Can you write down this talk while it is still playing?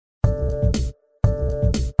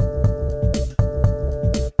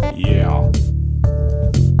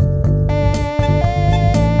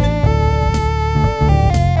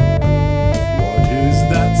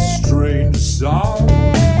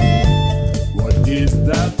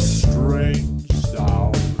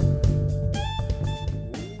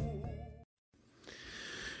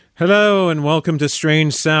Hello and welcome to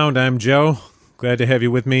Strange Sound. I'm Joe. Glad to have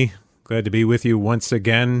you with me. Glad to be with you once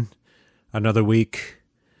again. Another week.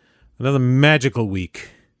 Another magical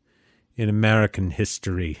week in American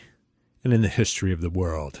history and in the history of the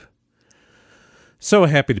world. So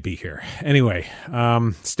happy to be here. Anyway,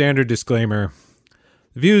 standard disclaimer.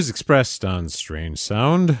 The views expressed on Strange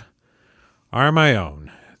Sound are my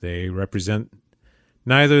own. They represent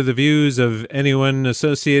neither the views of anyone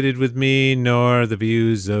associated with me nor the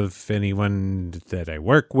views of anyone that I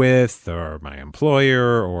work with or my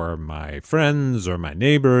employer or my friends or my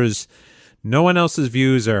neighbors. No one else's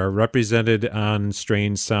views are represented on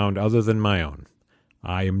Strange Sound other than my own.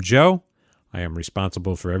 I am Joe. I am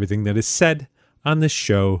responsible for everything that is said on this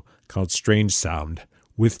show called Strange Sound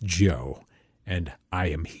with Joe, and I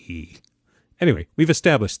am he. Anyway, we've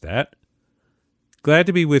established that. Glad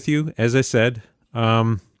to be with you, as I said.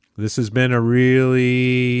 This has been a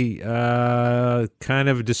really kind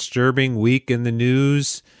of disturbing week in the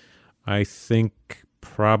news. I think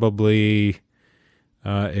probably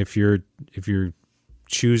if you're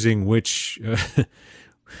choosing which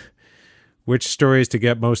which stories to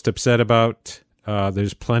get most upset about,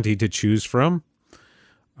 there's plenty to choose from.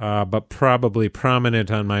 But probably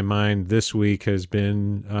prominent on my mind this week has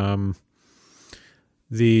been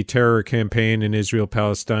the terror campaign in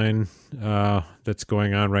Israel-Palestine that's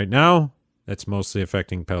going on right now. That's mostly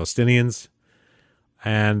affecting Palestinians.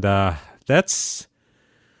 And that's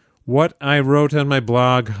what I wrote on my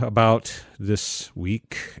blog about this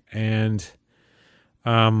week. And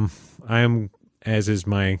I am, as is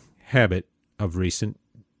my habit of recent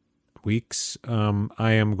weeks,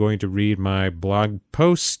 I am going to read my blog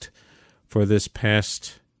post for this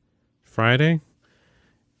past Friday.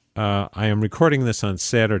 I am recording this on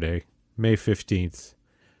Saturday, May 15th,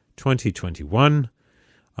 2021.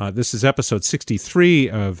 This is episode 63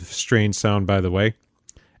 of Strange Sound, by the way.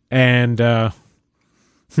 And I'm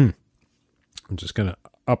just going to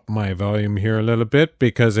up my volume here a little bit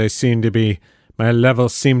because my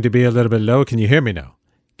levels seem to be a little bit low. Can you hear me now?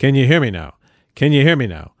 Can you hear me now? Can you hear me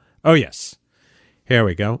now? Oh, yes. Here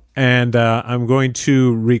we go. And I'm going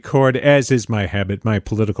to record, as is my habit, my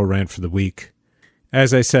political rant for the week.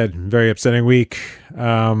 As I said, very upsetting week.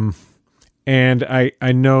 And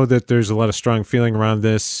I know that there's a lot of strong feeling around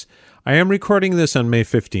this. I am recording this on May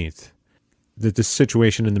 15th. That the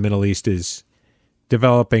situation in the Middle East is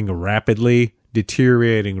developing rapidly,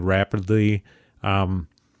 deteriorating rapidly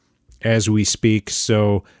as we speak.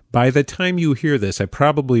 So by the time you hear this, I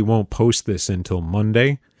probably won't post this until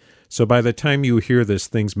Monday. So by the time you hear this,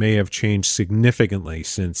 things may have changed significantly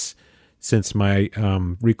since my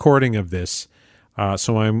recording of this.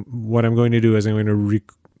 So what I'm going to do is I'm going to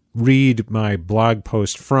read my blog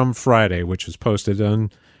post from Friday, which was posted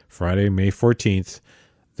on Friday, May 14th.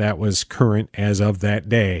 That was current as of that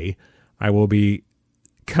day. I will be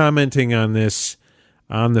commenting on this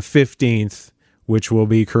on the 15th, which will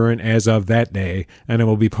be current as of that day. And I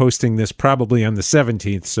will be posting this probably on the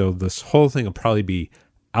 17th. So this whole thing will probably be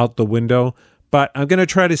out the window. But I'm going to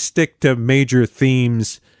try to stick to major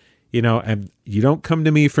themes. You know, and you don't come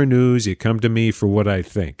to me for news, you come to me for what I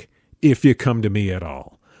think, if you come to me at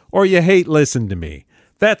all. Or you hate listen to me.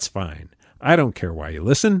 That's fine. I don't care why you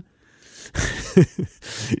listen.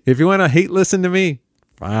 If you want to hate listen to me,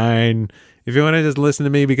 fine. If you want to just listen to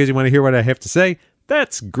me because you want to hear what I have to say,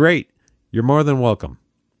 that's great. You're more than welcome.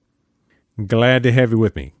 I'm glad to have you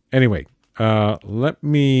with me. Anyway, let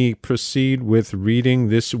me proceed with reading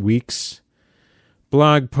this week's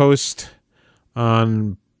blog post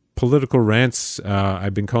on political rants.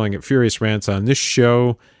 I've been calling it Furious Rants on this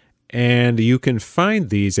show, and you can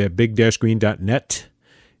find these at big-green.net.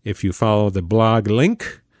 If you follow the blog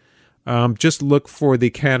link, just look for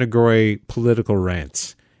the category political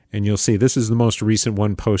rants, and you'll see this is the most recent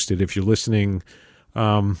one posted. If you're listening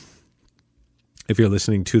to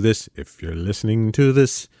this, it's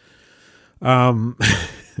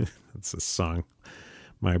a song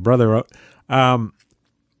my brother wrote.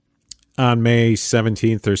 On May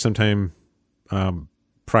 17th or sometime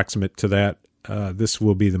proximate to that, this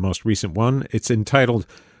will be the most recent one. It's entitled,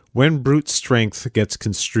 When Brute Strength Gets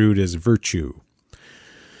Construed as Virtue.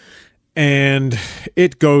 And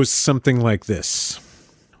it goes something like this.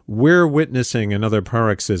 We're witnessing another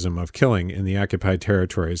paroxysm of killing in the occupied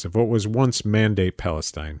territories of what was once Mandate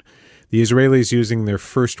Palestine. The Israelis using their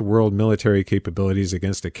first world military capabilities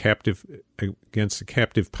against a captive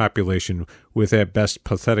population with at best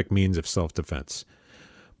pathetic means of self-defense.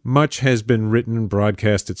 Much has been written,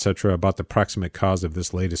 broadcast, etc. about the proximate cause of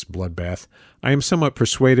this latest bloodbath. I am somewhat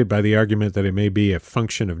persuaded by the argument that it may be a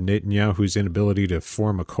function of Netanyahu's inability to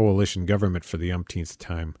form a coalition government for the umpteenth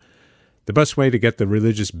time. The best way to get the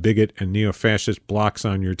religious bigot and neo-fascist blocks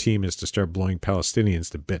on your team is to start blowing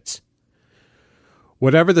Palestinians to bits.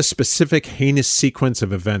 Whatever the specific heinous sequence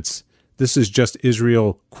of events, this is just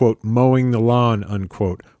Israel, quote, mowing the lawn,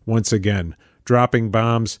 unquote, once again, dropping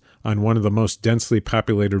bombs on one of the most densely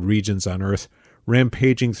populated regions on earth,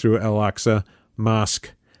 rampaging through Al-Aqsa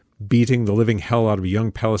Mosque, beating the living hell out of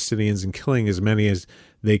young Palestinians and killing as many as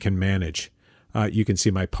they can manage. You can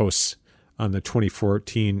see my posts on the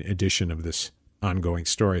 2014 edition of this ongoing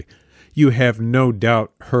story. You have no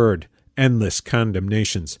doubt heard endless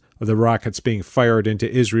condemnations of the rockets being fired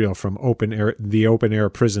into Israel from the open-air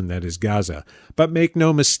prison that is Gaza. But make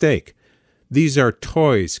no mistake, these are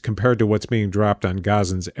toys compared to what's being dropped on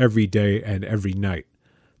Gazans every day and every night.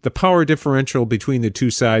 The power differential between the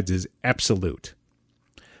two sides is absolute.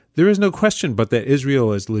 There is no question but that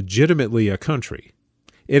Israel is legitimately a country.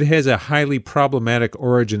 It has a highly problematic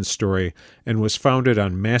origin story and was founded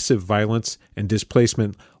on massive violence and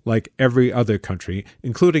displacement like every other country,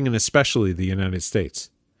 including and especially the United States.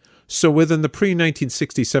 So within the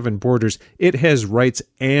pre-1967 borders, it has rights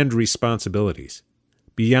and responsibilities.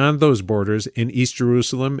 Beyond those borders, in East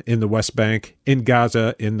Jerusalem, in the West Bank, in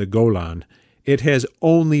Gaza, in the Golan, it has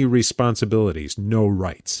only responsibilities, no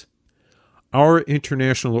rights. Our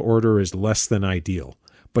international order is less than ideal.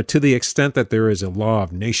 But to the extent that there is a law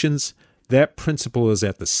of nations, that principle is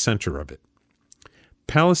at the center of it.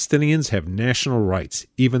 Palestinians have national rights,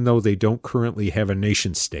 even though they don't currently have a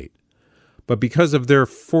nation state. But because of their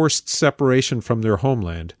forced separation from their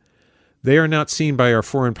homeland, they are not seen by our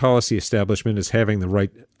foreign policy establishment as having the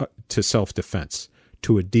right to self-defense,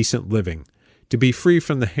 to a decent living, to be free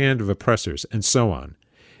from the hand of oppressors, and so on.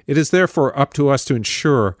 It is therefore up to us to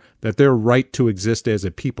ensure that their right to exist as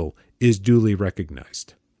a people is duly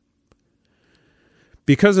recognized.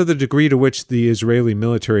 Because of the degree to which the Israeli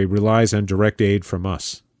military relies on direct aid from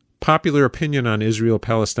us, popular opinion on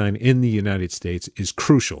Israel-Palestine in the United States is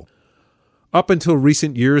crucial. Up until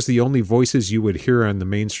recent years, the only voices you would hear on the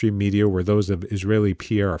mainstream media were those of Israeli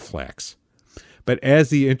PR flacks. But as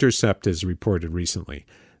The Intercept has reported recently,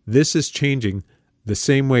 this is changing the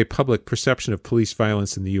same way public perception of police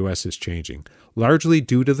violence in the U.S. is changing, largely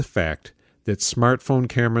due to the fact that smartphone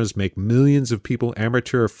cameras make millions of people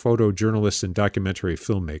amateur photojournalists and documentary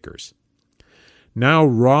filmmakers. Now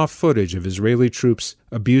raw footage of Israeli troops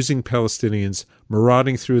abusing Palestinians,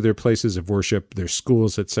 marauding through their places of worship, their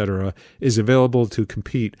schools, etc., is available to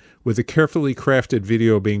compete with a carefully crafted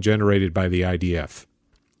video being generated by the IDF.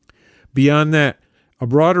 Beyond that, a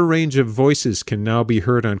broader range of voices can now be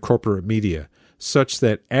heard on corporate media, such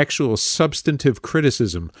that actual substantive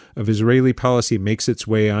criticism of Israeli policy makes its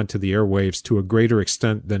way onto the airwaves to a greater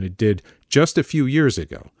extent than it did just a few years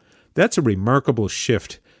ago. That's a remarkable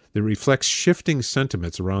shift that reflects shifting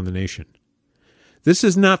sentiments around the nation. This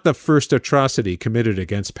is not the first atrocity committed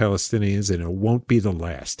against Palestinians, and it won't be the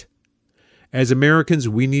last. As Americans,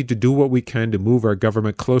 we need to do what we can to move our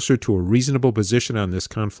government closer to a reasonable position on this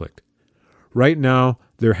conflict. Right now,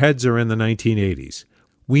 their heads are in the 1980s.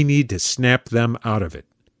 We need to snap them out of it.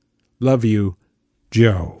 Love you,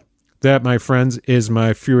 Joe. That, my friends, is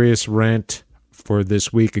my furious rant for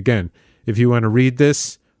this week. Again, if you want to read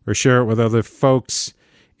this or share it with other folks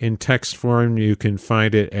in text form, you can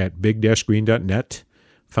find it at big-green.net.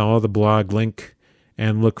 Follow the blog link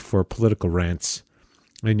and look for political rants,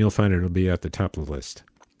 and you'll find it'll be at the top of the list.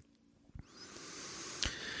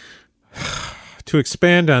 To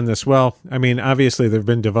expand on this, well, I mean, obviously there have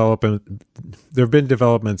been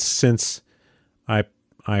developments since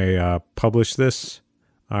I published this,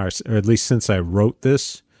 or at least since I wrote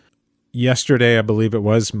this. Yesterday, I believe it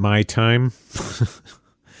was my time.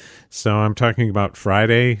 So I'm talking about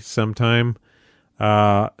Friday sometime.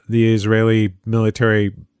 The Israeli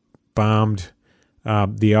military bombed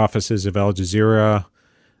the offices of Al Jazeera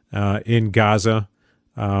in Gaza.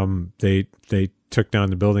 They took down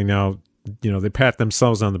the building. Now, they pat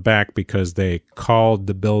themselves on the back because they called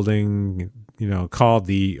the building, called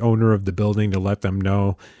the owner of the building to let them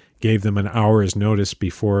know, gave them an hour's notice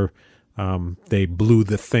before they blew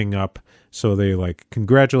the thing up. So they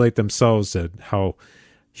congratulate themselves at how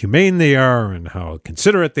humane they are and how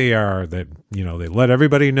considerate they are, that, they let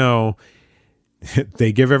everybody know.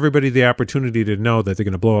 They give everybody the opportunity to know that they're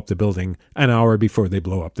going to blow up the building an hour before they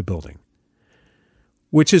blow up the building,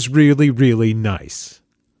 which is really, really nice.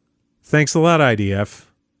 Thanks a lot, IDF.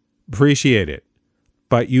 Appreciate it.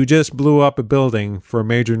 But you just blew up a building for a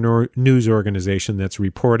major news organization that's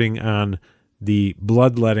reporting on the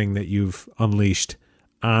bloodletting that you've unleashed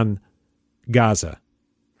on Gaza.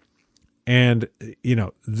 And,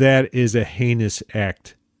 that is a heinous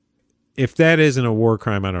act. If that isn't a war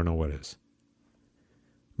crime, I don't know what is.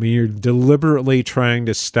 mean, you're deliberately trying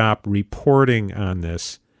to stop reporting on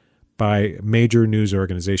this by major news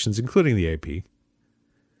organizations, including the AP.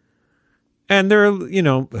 And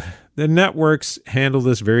the networks handle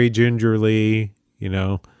this very gingerly,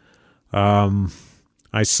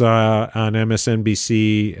 I saw on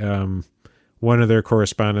MSNBC one of their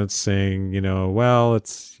correspondents saying, well,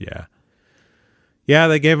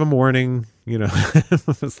 they gave him warning,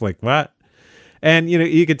 It's like, what? And,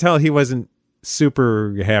 you could tell he wasn't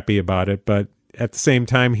super happy about it, but at the same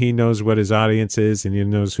time, he knows what his audience is and he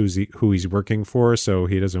knows who he's working for, so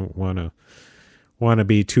he doesn't want to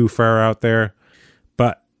be too far out there.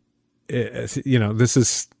 But, this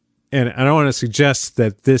is, and I don't want to suggest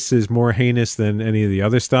that this is more heinous than any of the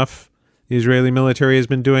other stuff the Israeli military has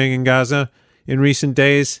been doing in Gaza in recent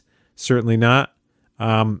days. Certainly not.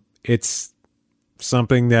 It's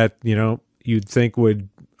something that, you'd think would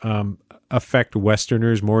affect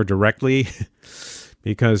Westerners more directly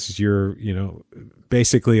because you're,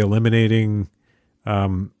 basically eliminating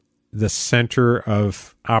the center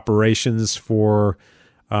of operations for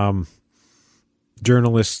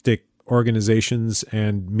journalistic organizations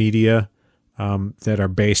and media that are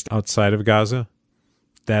based outside of Gaza.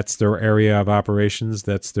 That's their area of operations.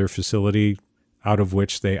 That's their facility out of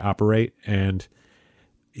which they operate. And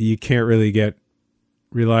you can't really get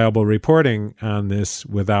reliable reporting on this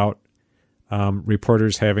without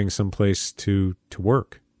reporters having some place to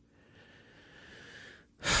work.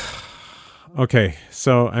 Okay,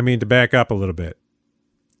 so, to back up a little bit.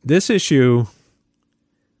 This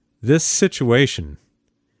situation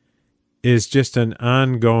is just an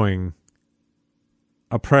ongoing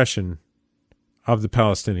oppression of the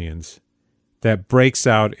Palestinians that breaks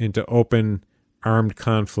out into open armed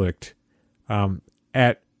conflict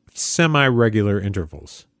at semi-regular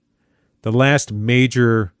intervals. The last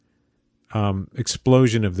major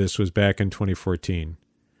explosion of this was back in 2014.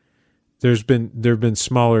 There have been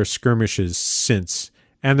smaller skirmishes since,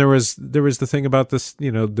 and there was the thing about this,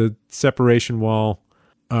 the separation wall,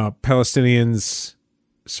 Palestinians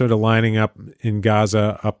sort of lining up in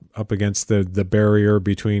Gaza, up against the barrier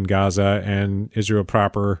between Gaza and Israel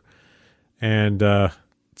proper, and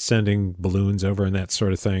sending balloons over and that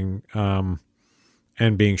sort of thing,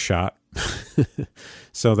 and being shot.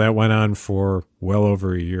 So that went on for well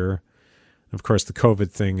over a year. Of course, the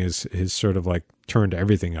COVID thing is sort of like turned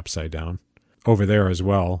everything upside down over there as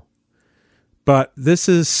well. But this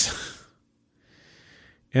is,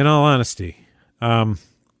 in all honesty, the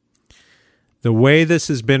way this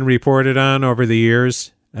has been reported on over the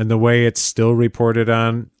years and the way it's still reported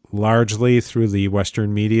on largely through the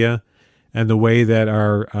Western media and the way that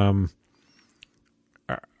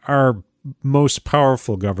our most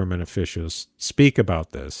powerful government officials speak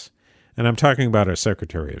about this, and I'm talking about our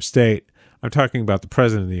Secretary of State, I'm talking about the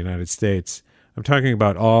President of the United States, I'm talking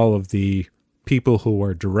about all of the people who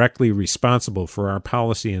are directly responsible for our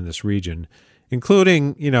policy in this region,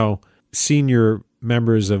 including, senior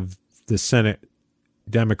members of the Senate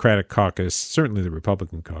Democratic caucus, certainly the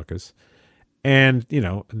Republican caucus, and,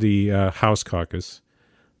 the House caucus.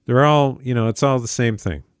 They're all, it's all the same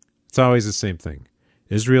thing. It's always the same thing.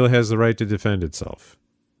 Israel has the right to defend itself.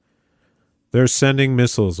 They're sending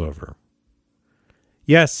missiles over.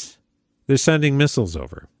 Yes, they're sending missiles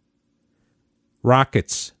over.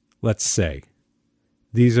 Rockets, let's say.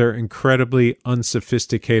 These are incredibly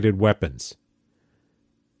unsophisticated weapons.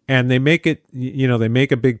 And they make it, they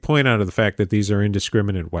make a big point out of the fact that these are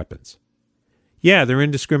indiscriminate weapons. Yeah, they're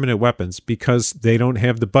indiscriminate weapons because they don't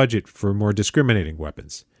have the budget for more discriminating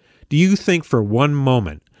weapons. Do you think for one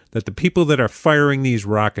moment that the people that are firing these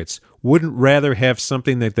rockets wouldn't rather have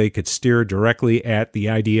something that they could steer directly at the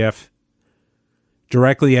IDF,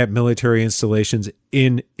 directly at military installations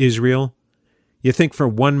in Israel? You think for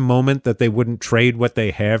one moment that they wouldn't trade what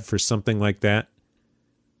they have for something like that?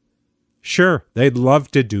 Sure, they'd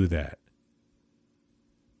love to do that.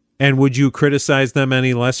 And would you criticize them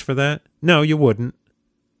any less for that? No, you wouldn't.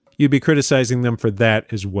 You'd be criticizing them for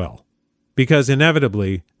that as well. Because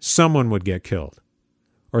inevitably, someone would get killed.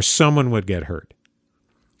 Or someone would get hurt.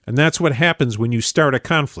 And that's what happens when you start a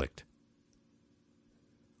conflict.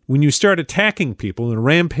 When you start attacking people and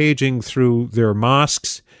rampaging through their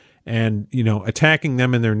mosques and, attacking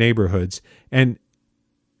them in their neighborhoods and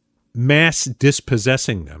mass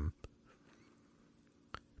dispossessing them,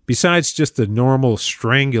 besides just the normal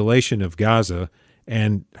strangulation of Gaza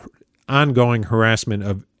and ongoing harassment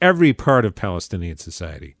of every part of Palestinian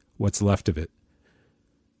society, what's left of it,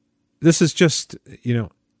 this is just,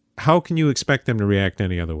 how can you expect them to react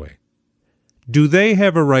any other way? Do they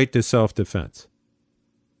have a right to self-defense?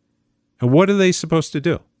 And what are they supposed to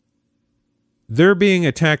do? They're being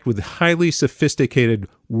attacked with highly sophisticated,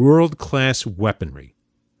 world-class weaponry.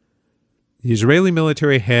 The Israeli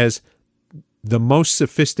military has the most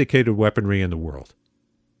sophisticated weaponry in the world.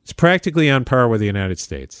 It's practically on par with the United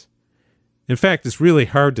States. In fact, it's really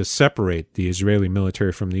hard to separate the Israeli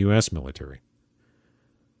military from the U.S. military.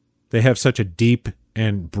 They have such a deep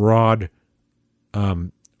and broad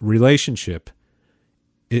relationship,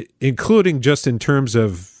 including just in terms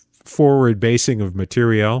of forward basing of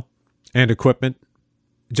materiel and equipment.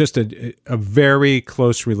 Just a very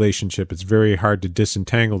close relationship. It's very hard to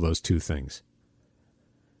disentangle those two things.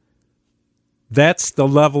 That's the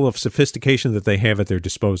level of sophistication that they have at their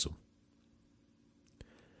disposal.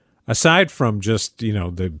 Aside from just,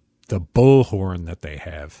 the bullhorn that they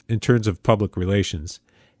have in terms of public relations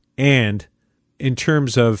and in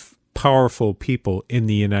terms of powerful people in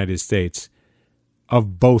the United States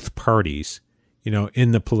of both parties,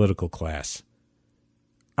 in the political class,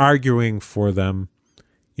 arguing for them,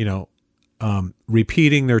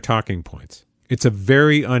 repeating their talking points. It's a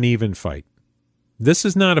very uneven fight. This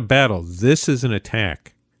is not a battle. This is an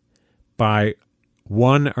attack by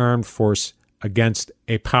one armed force against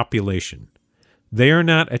a population. They are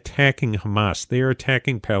not attacking Hamas. They are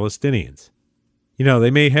attacking Palestinians.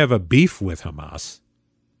 They may have a beef with Hamas.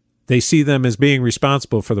 They see them as being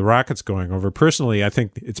responsible for the rockets going over. Personally, I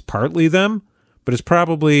think it's partly them, but it's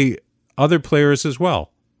probably other players as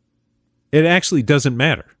well. It actually doesn't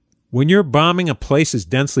matter. When you're bombing a place as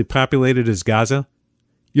densely populated as Gaza,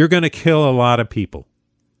 you're going to kill a lot of people.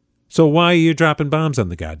 So why are you dropping bombs on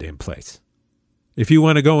the goddamn place? If you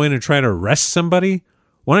want to go in and try to arrest somebody,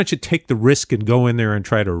 why don't you take the risk and go in there and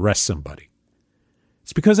try to arrest somebody?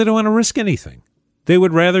 It's because they don't want to risk anything. They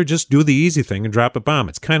would rather just do the easy thing and drop a bomb.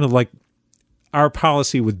 It's kind of like our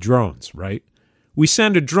policy with drones, right? We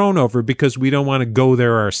send a drone over because we don't want to go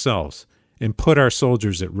there ourselves and put our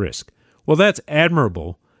soldiers at risk. Well, that's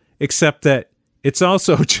admirable, except that it's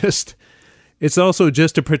also just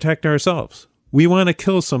to protect ourselves. We want to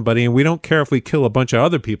kill somebody, and we don't care if we kill a bunch of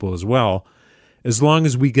other people as well, as long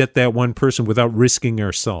as we get that one person without risking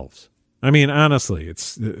ourselves. I mean, honestly,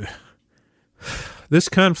 this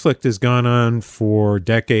conflict has gone on for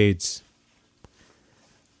decades.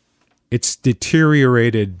 It's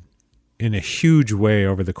deteriorated in a huge way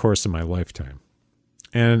over the course of my lifetime.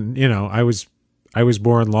 And, I was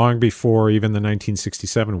born long before even the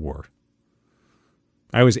 1967 war.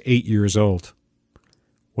 I was 8 years old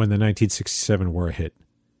when the 1967 war hit.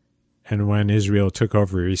 And when Israel took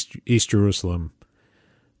over East Jerusalem,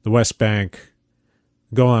 the West Bank,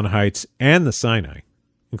 Golan Heights, and the Sinai,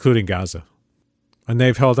 including Gaza. And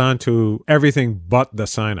they've held on to everything but the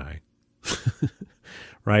Sinai.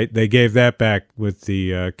 Right? They gave that back with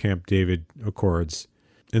the Camp David Accords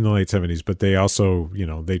in the late 70s. But they also,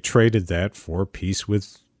 they traded that for peace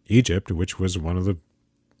with Egypt, which was one of the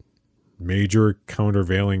major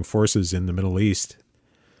countervailing forces in the Middle East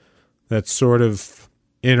that sort of,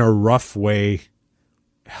 in a rough way,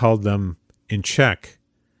 held them in check.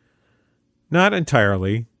 Not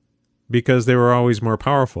entirely, because they were always more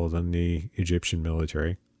powerful than the Egyptian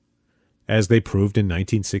military, as they proved in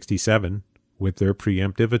 1967 with their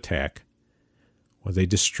preemptive attack, where they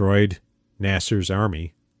destroyed Nasser's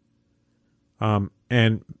army,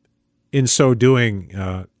 and in so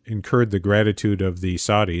doing, incurred the gratitude of the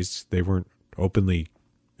Saudis. They weren't openly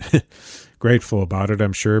grateful about it,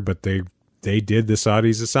 I'm sure, but they did the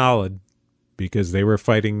Saudis a solid because they were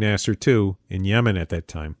fighting Nasser too in Yemen at that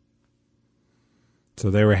time. So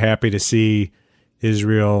they were happy to see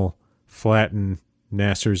Israel flatten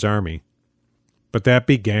Nasser's army. But that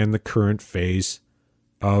began the current phase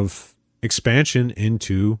of expansion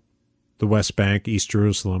into the West Bank, East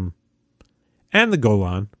Jerusalem, and the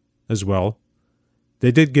Golan as well.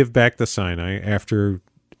 They did give back the Sinai after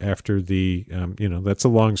the, that's a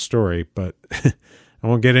long story, but I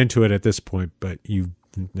won't get into it at this point, but and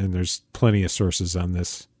there's plenty of sources on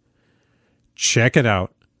this. Check it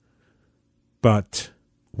out. But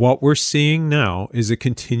what we're seeing now is a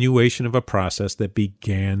continuation of a process that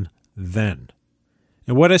began then.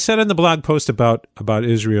 And what I said in the blog post about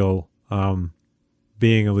Israel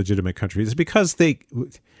being a legitimate country is because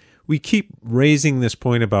we keep raising this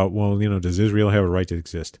point about, does Israel have a right to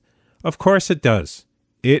exist? Of course it does.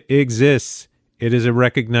 It exists. It is a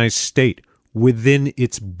recognized state within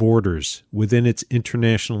its borders, within its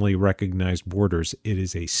internationally recognized borders. It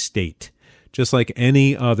is a state, just like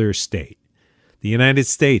any other state. The United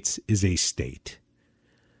States is a state.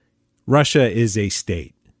 Russia is a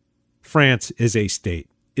state. France is a state.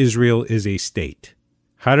 Israel is a state.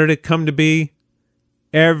 How did it come to be?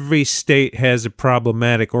 Every state has a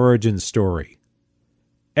problematic origin story.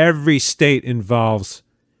 Every state involves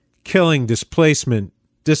killing, displacement,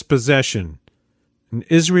 dispossession. And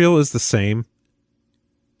Israel is the same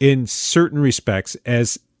in certain respects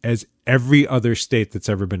as every other state that's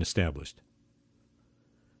ever been established.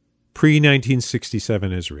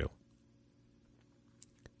 Pre-1967 Israel.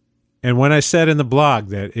 And when I said in the blog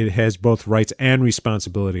that it has both rights and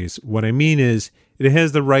responsibilities, what I mean is it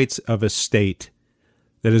has the rights of a state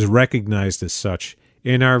that is recognized as such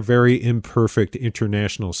in our very imperfect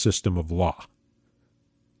international system of law.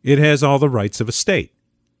 It has all the rights of a state,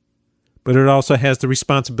 but it also has the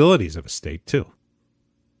responsibilities of a state too.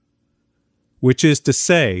 Which is to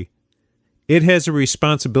say, it has a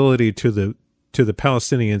responsibility to the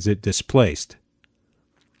Palestinians it displaced,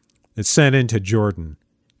 and sent into Jordan,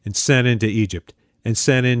 and sent into Egypt, and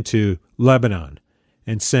sent into Lebanon,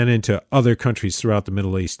 and sent into other countries throughout the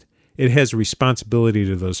Middle East. It has a responsibility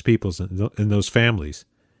to those peoples and those families.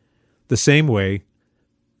 The same way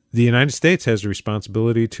the United States has a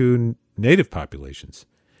responsibility to native populations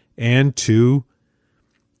and to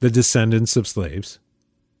the descendants of slaves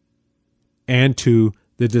and to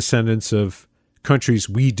the descendants of countries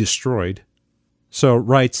we destroyed. So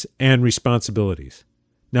rights and responsibilities.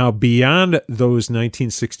 Now, beyond those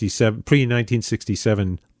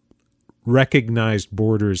pre-1967 recognized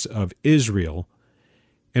borders of Israel,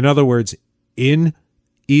 in other words, in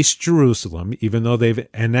East Jerusalem, even though they've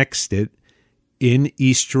annexed it in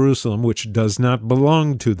East Jerusalem, which does not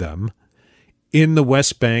belong to them, in the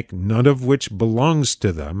West Bank, none of which belongs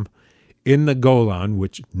to them, in the Golan,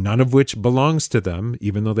 none of which belongs to them,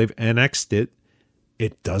 even though they've annexed it,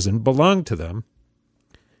 it doesn't belong to them.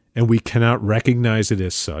 And we cannot recognize it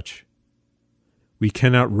as such. We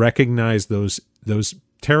cannot recognize those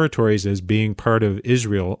territories as being part of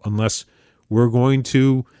Israel unless we're going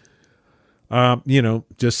to,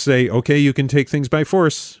 just say, okay, you can take things by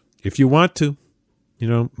force if you want to.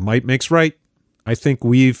 Might makes right. I think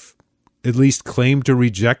we've at least claimed to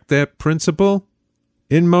reject that principle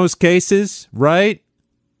in most cases, right?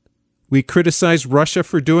 We criticize Russia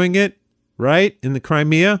for doing it, right, in the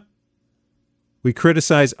Crimea. We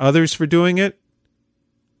criticize others for doing it,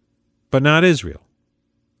 but not Israel.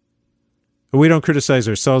 We don't criticize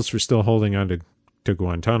ourselves for still holding on to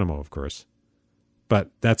Guantanamo, of course. But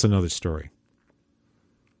that's another story.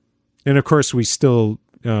 And of course, we still,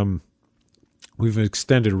 we've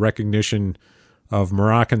extended recognition of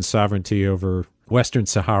Moroccan sovereignty over Western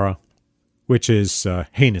Sahara, which is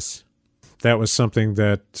heinous. That was something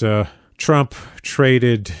that Trump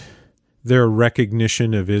traded their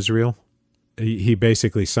recognition of Israel. He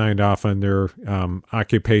basically signed off on their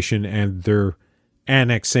occupation and their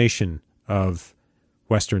annexation of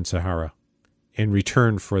Western Sahara in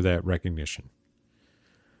return for that recognition,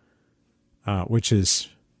 which is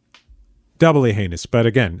doubly heinous. But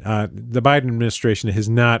again, the Biden administration has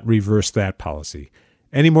not reversed that policy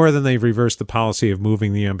any more than they've reversed the policy of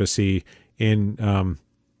moving the embassy in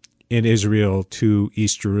Israel to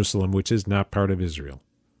East Jerusalem, which is not part of Israel.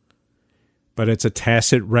 But it's a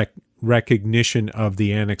tacit recognition of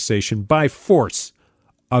the annexation by force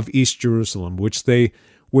of East Jerusalem, which the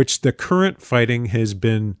current fighting has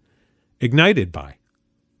been ignited by.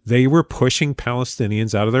 They were pushing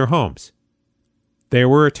Palestinians out of their homes. They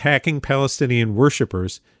were attacking Palestinian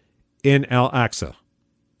worshipers in Al-Aqsa,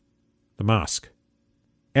 the mosque,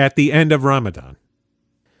 at the end of Ramadan.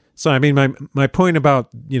 So, I mean, my point about,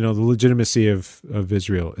 the legitimacy of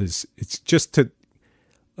Israel is it's just to,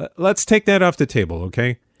 let's take that off the table,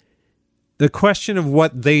 okay? The question of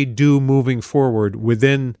what they do moving forward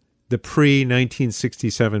within the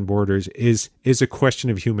pre-1967 borders is a question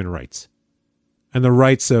of human rights and the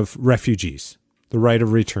rights of refugees, the right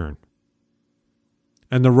of return,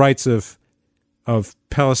 and the rights of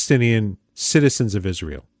Palestinian citizens of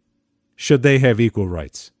Israel. Should they have equal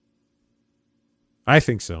rights? I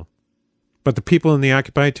think so. But the people in the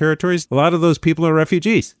occupied territories, a lot of those people are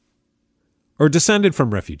refugees or descended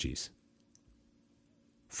from refugees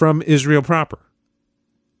from Israel proper.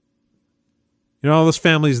 All those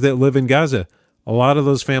families that live in Gaza, a lot of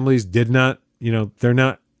those families did not, they're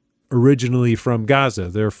not originally from Gaza.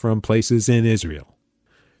 They're from places in Israel.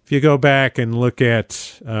 If you go back and look at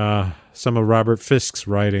some of Robert Fisk's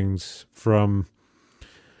writings from,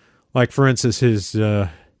 like, for instance, his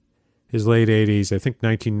late 80s, I think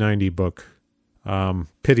 1990 book,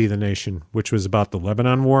 Pity the Nation, which was about the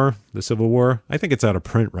Lebanon War, the Civil War. I think it's out of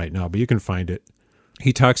print right now, but you can find it.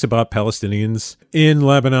 He talks about Palestinians in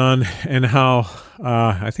Lebanon and how,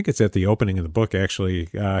 I think it's at the opening of the book, actually,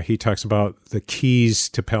 he talks about the keys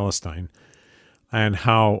to Palestine and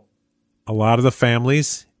how a lot of the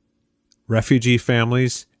families, refugee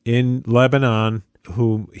families in Lebanon,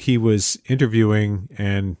 whom he was interviewing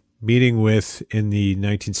and meeting with in the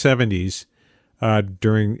 1970s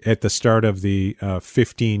at the start of the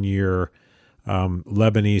 15-year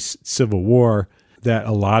Lebanese civil war, that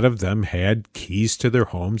a lot of them had keys to their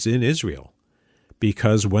homes in Israel,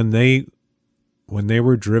 because when they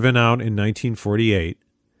were driven out in 1948,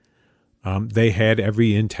 they had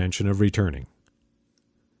every intention of returning.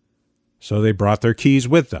 So they brought their keys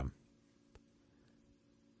with them.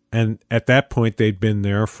 And at that point, they'd been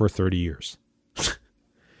there for 30 years,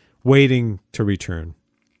 waiting to return.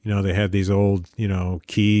 They had these old,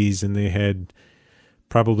 keys, and they had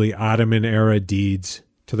probably Ottoman-era deeds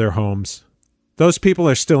to their homes. Those people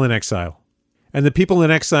are still in exile. And the people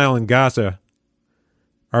in exile in Gaza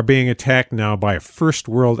are being attacked now by a first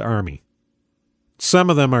world army. Some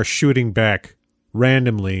of them are shooting back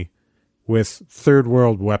randomly with third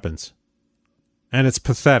world weapons. And it's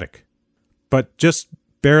pathetic. But just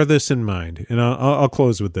bear this in mind, and I'll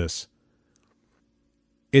close with this.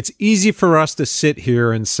 It's easy for us to sit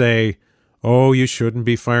here and say, "Oh, you shouldn't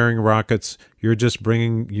be firing rockets. You're just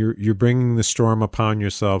bringing the storm upon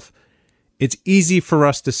yourself." It's easy for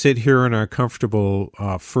us to sit here in our comfortable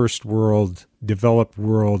first world, developed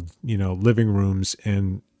world, living rooms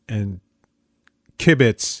and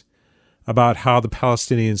kibitz about how the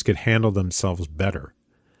Palestinians could handle themselves better.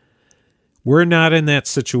 We're not in that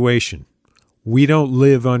situation. We don't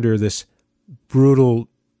live under this brutal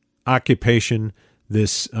occupation,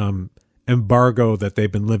 this embargo that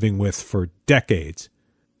they've been living with for decades,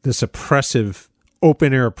 this oppressive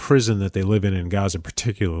open-air prison that they live in Gaza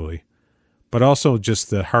particularly, but also just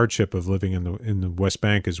the hardship of living in the West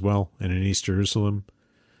Bank as well, and in East Jerusalem,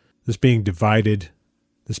 this being divided,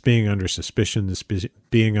 this being under suspicion, this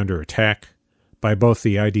being under attack by both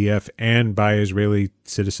the IDF and by Israeli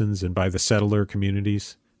citizens and by the settler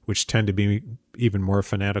communities, which tend to be even more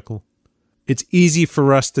fanatical. It's easy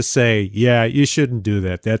for us to say, yeah, you shouldn't do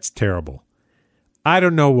that. That's terrible. I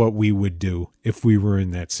don't know what we would do if we were in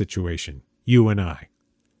that situation, you and I.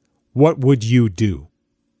 What would you do?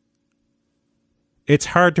 It's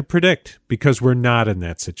hard to predict because we're not in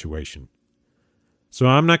that situation. So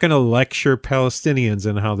I'm not going to lecture Palestinians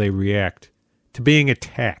on how they react to being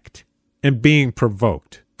attacked and being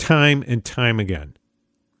provoked time and time again.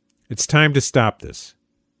 It's time to stop this.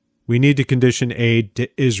 We need to condition aid to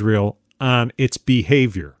Israel on its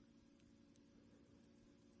behavior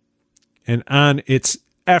and on its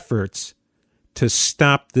efforts to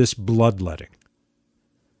stop this bloodletting.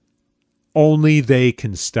 Only they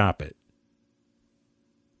can stop it.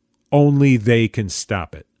 Only they can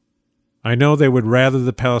stop it. I know they would rather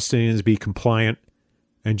the Palestinians be compliant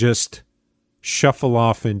and just shuffle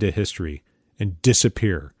off into history and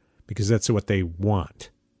disappear because that's what they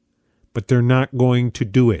want. But they're not going to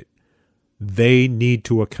do it. They need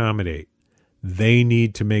to accommodate. They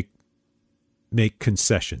need to make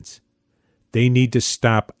concessions. They need to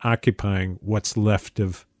stop occupying what's left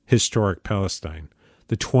of historic Palestine,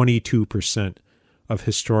 the 22% of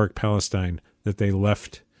historic Palestine that they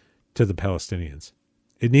left to the Palestinians.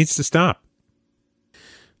 It needs to stop.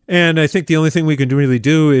 And I think the only thing we can really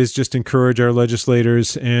do is just encourage our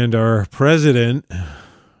legislators and our president,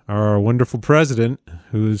 our wonderful president,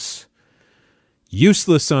 who's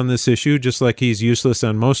useless on this issue, just like he's useless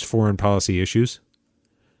on most foreign policy issues.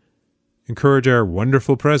 Encourage our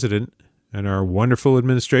wonderful president and our wonderful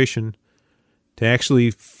administration to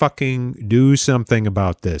actually fucking do something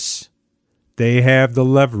about this. They have the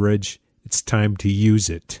leverage. It's time to use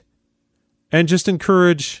it. And just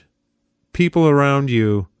encourage people around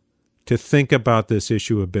you to think about this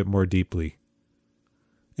issue a bit more deeply.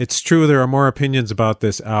 It's true there are more opinions about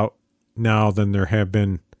this out now than there have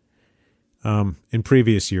been in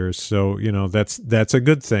previous years. So, that's a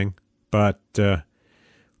good thing. But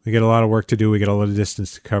we get a lot of work to do. We get a lot of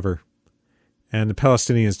distance to cover. And the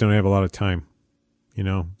Palestinians don't have a lot of time.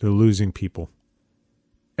 They're losing people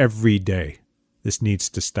every day. This needs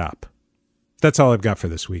to stop. That's all I've got for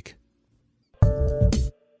this week.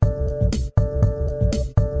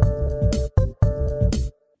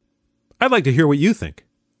 I'd like to hear what you think.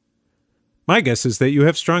 My guess is that you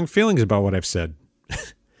have strong feelings about what I've said,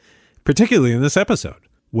 particularly in this episode.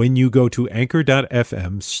 When you go to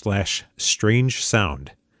anchor.fm/strange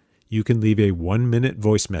sound, you can leave a 1-minute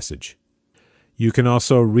voice message. You can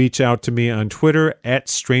also reach out to me on Twitter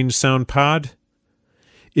 @StrangeSoundPod.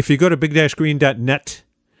 If you go to big-green.net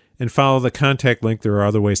and follow the contact link, there are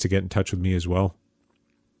other ways to get in touch with me as well.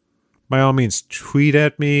 By all means, tweet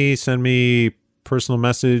at me, send me personal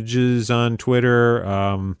messages on Twitter.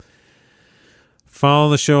 Follow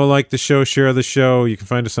the show, like the show, share the show. You can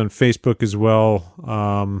find us on Facebook as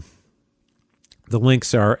well. The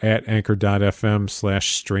links are at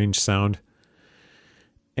anchor.fm/strange sound.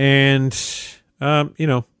 And,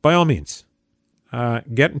 by all means,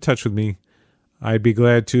 get in touch with me. I'd be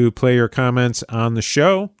glad to play your comments on the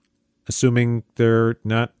show, assuming they're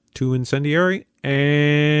not too incendiary.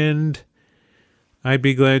 And I'd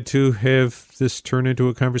be glad to have this turn into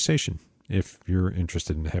a conversation if you're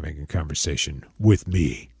interested in having a conversation with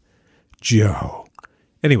me, Joe.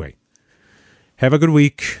 Anyway, have a good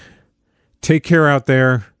week. Take care out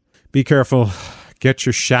there. Be careful. Get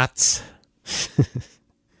your shots.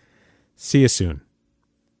 See you soon.